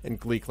Goblin, and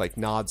Gleek like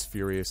nods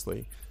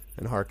furiously,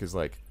 and Hark is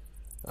like,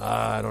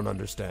 I don't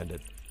understand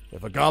it.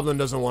 If a goblin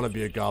doesn't want to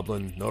be a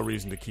goblin, no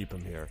reason to keep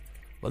him here.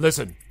 But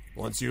listen,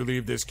 once you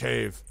leave this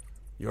cave,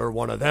 you're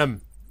one of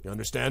them. You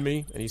understand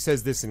me? And he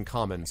says this in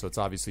common, so it's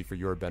obviously for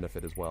your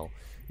benefit as well.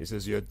 He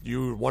says,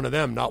 you're one of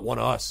them, not one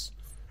of us.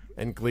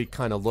 And Gleek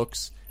kind of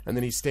looks, and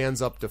then he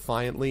stands up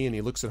defiantly, and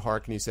he looks at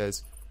Hark, and he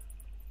says,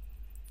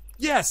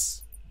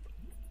 yes!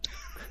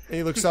 And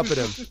he looks up at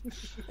him.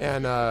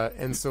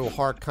 And so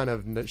Hark kind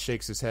of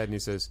shakes his head, and he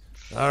says,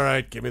 all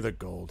right, give me the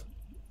gold.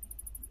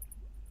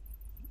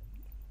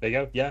 There you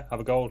go. Yeah,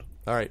 have a gold.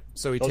 All right,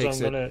 so he takes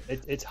it.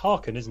 It's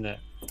Harken, isn't it?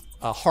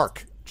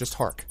 Hark. Just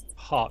Hark.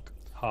 Hark.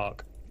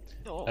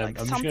 Oh, I'm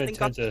just going to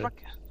turn to...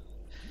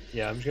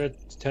 Yeah, I'm just going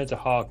to turn to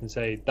Hark and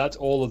say, that's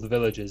all of the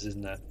villagers,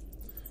 isn't it?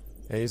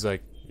 And he's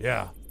like,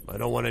 yeah, I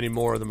don't want any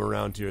more of them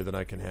around here than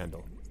I can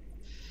handle.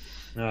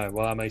 All right,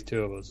 well, that makes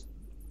 2 of us.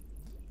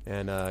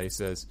 And he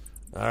says,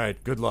 all right,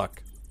 good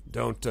luck.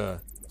 Don't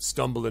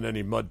stumble in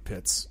any mud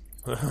pits.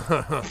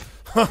 And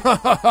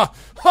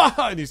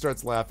he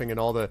starts laughing, and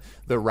all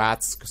the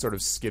rats sort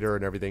of skitter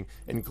and everything.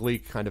 And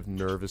Gleek kind of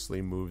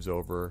nervously moves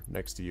over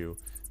next to you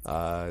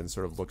and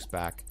sort of looks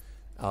back.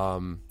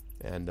 Yeah.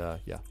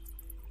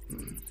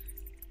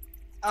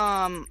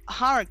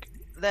 Hark,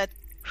 that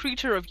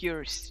creature of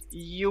yours,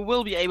 you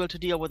will be able to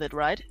deal with it,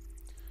 right?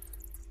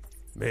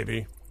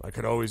 Maybe. I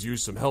could always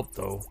use some help,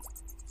 though.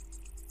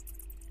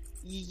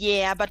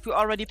 Yeah, but we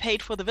already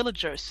paid for the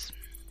villagers.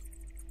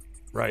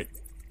 Right.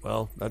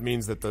 Well, that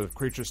means that the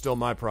creature's still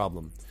my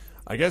problem.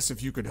 I guess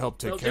if you could help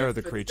take care of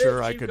the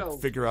creature, I could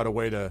figure out a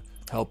way to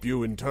help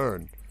you in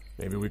turn.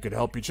 Maybe we could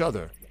help each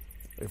other,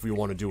 if we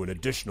want to do an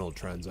additional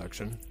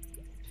transaction.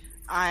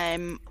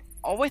 I'm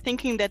always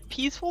thinking that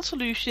peaceful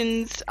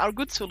solutions are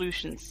good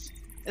solutions,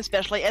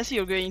 especially as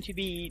you're going to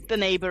be the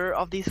neighbor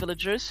of these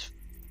villagers.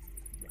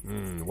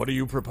 What do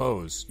you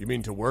propose? You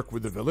mean to work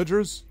with the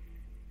villagers?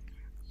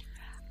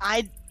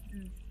 I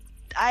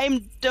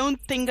don't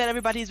think that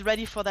everybody's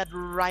ready for that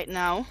right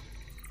now.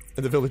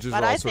 And the villagers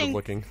are all sort of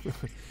looking.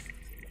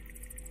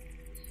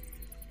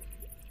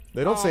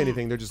 They don't say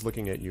anything, they're just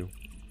looking at you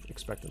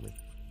expectantly.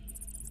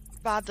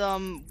 But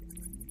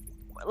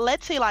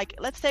let's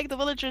take the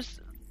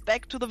villagers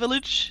back to the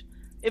village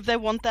if they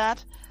want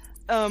that.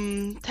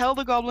 Tell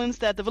the goblins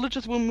that the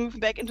villagers will move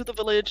back into the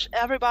village.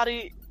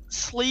 Everybody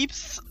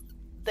sleeps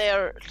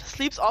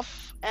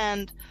off,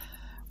 and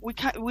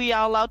we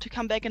are allowed to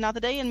come back another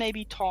day and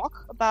maybe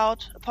talk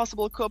about a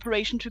possible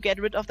cooperation to get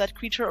rid of that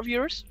creature of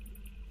yours.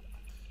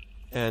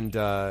 And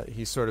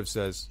he sort of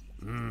says,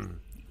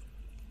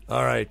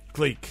 all right,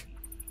 Gleek,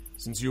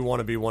 since you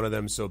want to be one of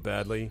them so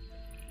badly,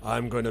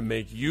 I'm going to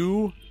make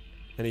you...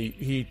 And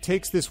he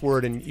takes this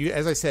word, and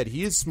as I said,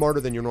 he is smarter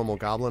than your normal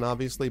goblin,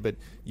 obviously, but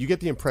you get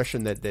the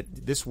impression that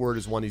this word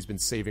is one he's been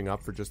saving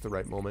up for just the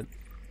right moment.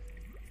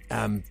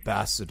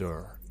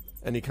 Ambassador.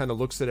 And he kind of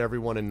looks at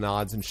everyone and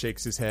nods and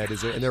shakes his head,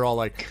 and they're all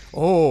like,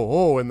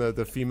 "Oh!" And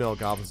the female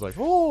goblin's like,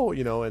 "Oh!"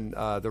 And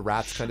the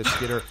rats kind of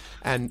skitter.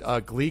 And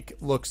Gleek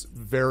looks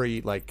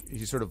very like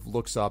he sort of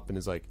looks up and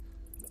is like,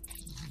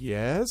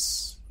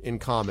 "Yes," in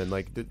common,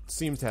 like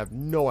seems to have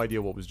no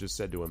idea what was just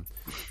said to him.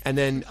 And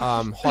then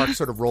Hark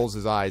sort of rolls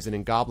his eyes, and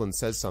then Goblin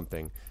says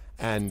something,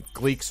 and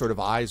Gleek's sort of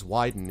eyes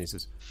widen. And he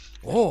says,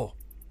 "Oh!"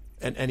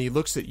 And he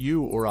looks at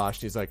you, Urash,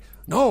 and he's like,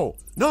 "No,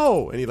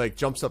 no!" And he like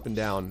jumps up and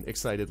down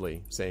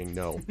excitedly, saying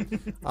no.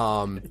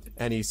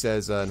 And he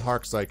says, and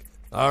Hark's like,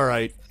 "All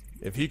right,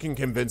 if he can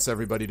convince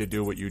everybody to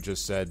do what you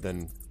just said,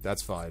 then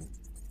that's fine.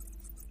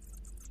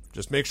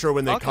 Just make sure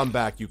when they come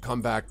back, you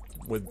come back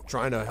with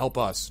trying to help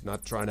us,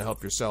 not trying to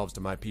help yourselves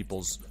to my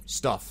people's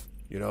stuff,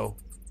 you know?"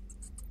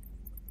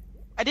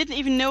 I didn't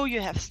even know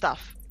you have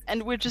stuff,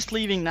 and we're just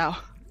leaving now.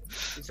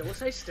 Did someone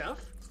say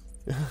stuff?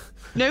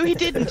 No, he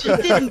didn't. He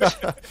didn't.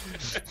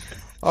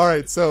 All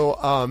right,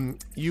 so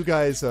you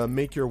guys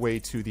make your way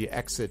to the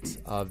exit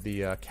of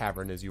the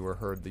cavern as you were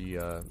heard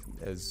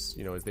as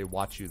they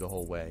watch you the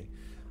whole way,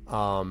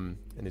 and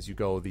as you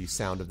go, the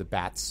sound of the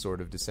bats sort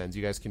of descends.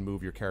 You guys can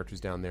move your characters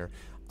down there.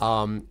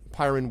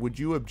 Pyron, would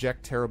you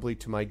object terribly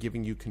to my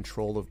giving you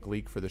control of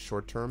Gleek for the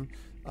short term?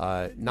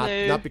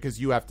 Not because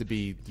you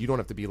don't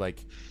have to be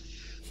like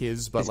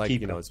his, but like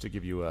keeper. It's to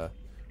give you a.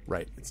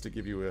 Right, it's to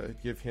give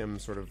him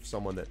sort of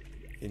someone that,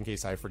 in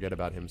case I forget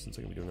about him, since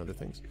I'm going to be doing other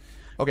things.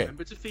 Okay.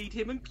 Remember to feed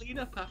him and clean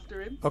up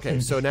after him. Okay,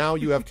 so now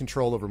you have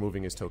control over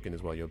moving his token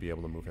as well. You'll be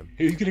able to move him.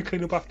 Who's going to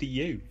clean up after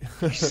you?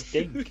 You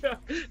stink.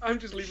 I'm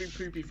just leaving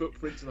poopy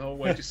footprints the whole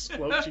way, just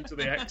slouching to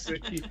the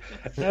exit.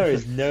 There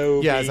is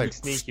no being like,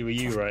 sneaky with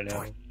you right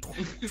now.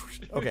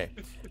 Okay,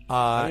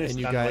 and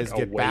you guys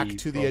get back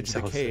to the edge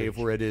of the cave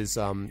where it is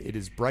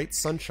bright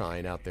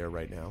sunshine out there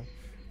right now.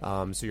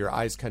 So your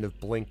eyes kind of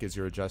blink as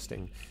you're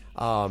adjusting.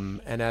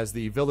 And as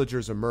the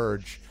villagers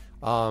emerge,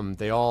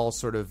 they all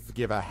sort of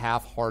give a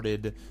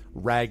half-hearted,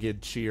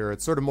 ragged cheer.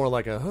 It's sort of more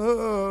like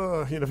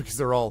a, because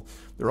they're all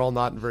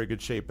not in very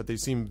good shape, but they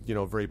seem,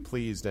 very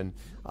pleased. And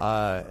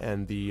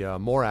the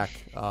Morak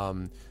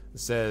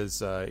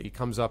says, he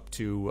comes up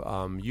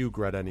to you,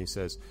 Greta, and he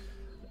says,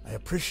 "I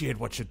appreciate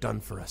what you've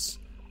done for us.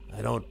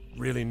 I don't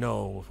really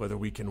know whether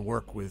we can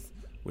work with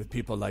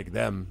people like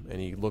them." And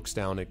he looks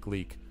down at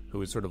Gleek,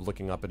 who is sort of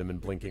looking up at him and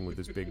blinking with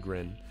his big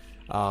grin.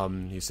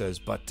 He says,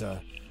 "But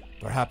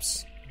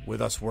perhaps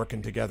with us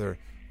working together,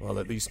 well,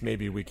 at least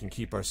maybe we can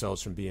keep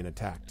ourselves from being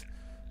attacked.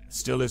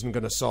 Still isn't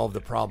going to solve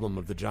the problem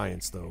of the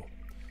giants, though."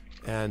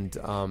 And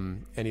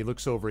he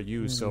looks over at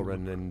you,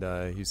 Silren,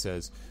 and he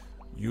says,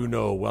 "You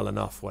know well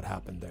enough what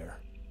happened there."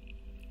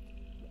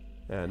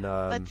 And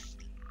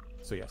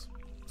so yes.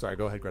 Sorry,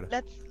 go ahead,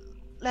 Greta.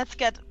 Let's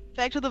get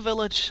back to the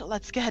village.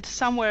 Let's get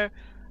somewhere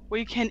where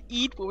you can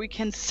eat, where we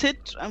can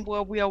sit, and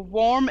where we are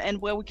warm,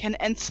 and where we can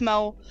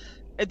de-smell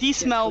the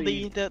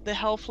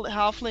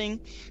halfling.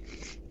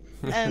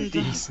 And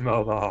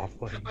de-smell the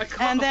halfling. I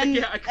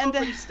can't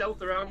really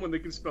stealth around when they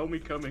can smell me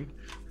coming.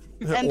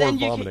 And then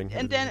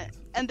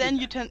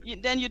you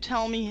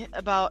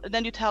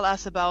tell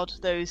us about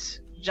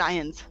those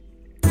giants.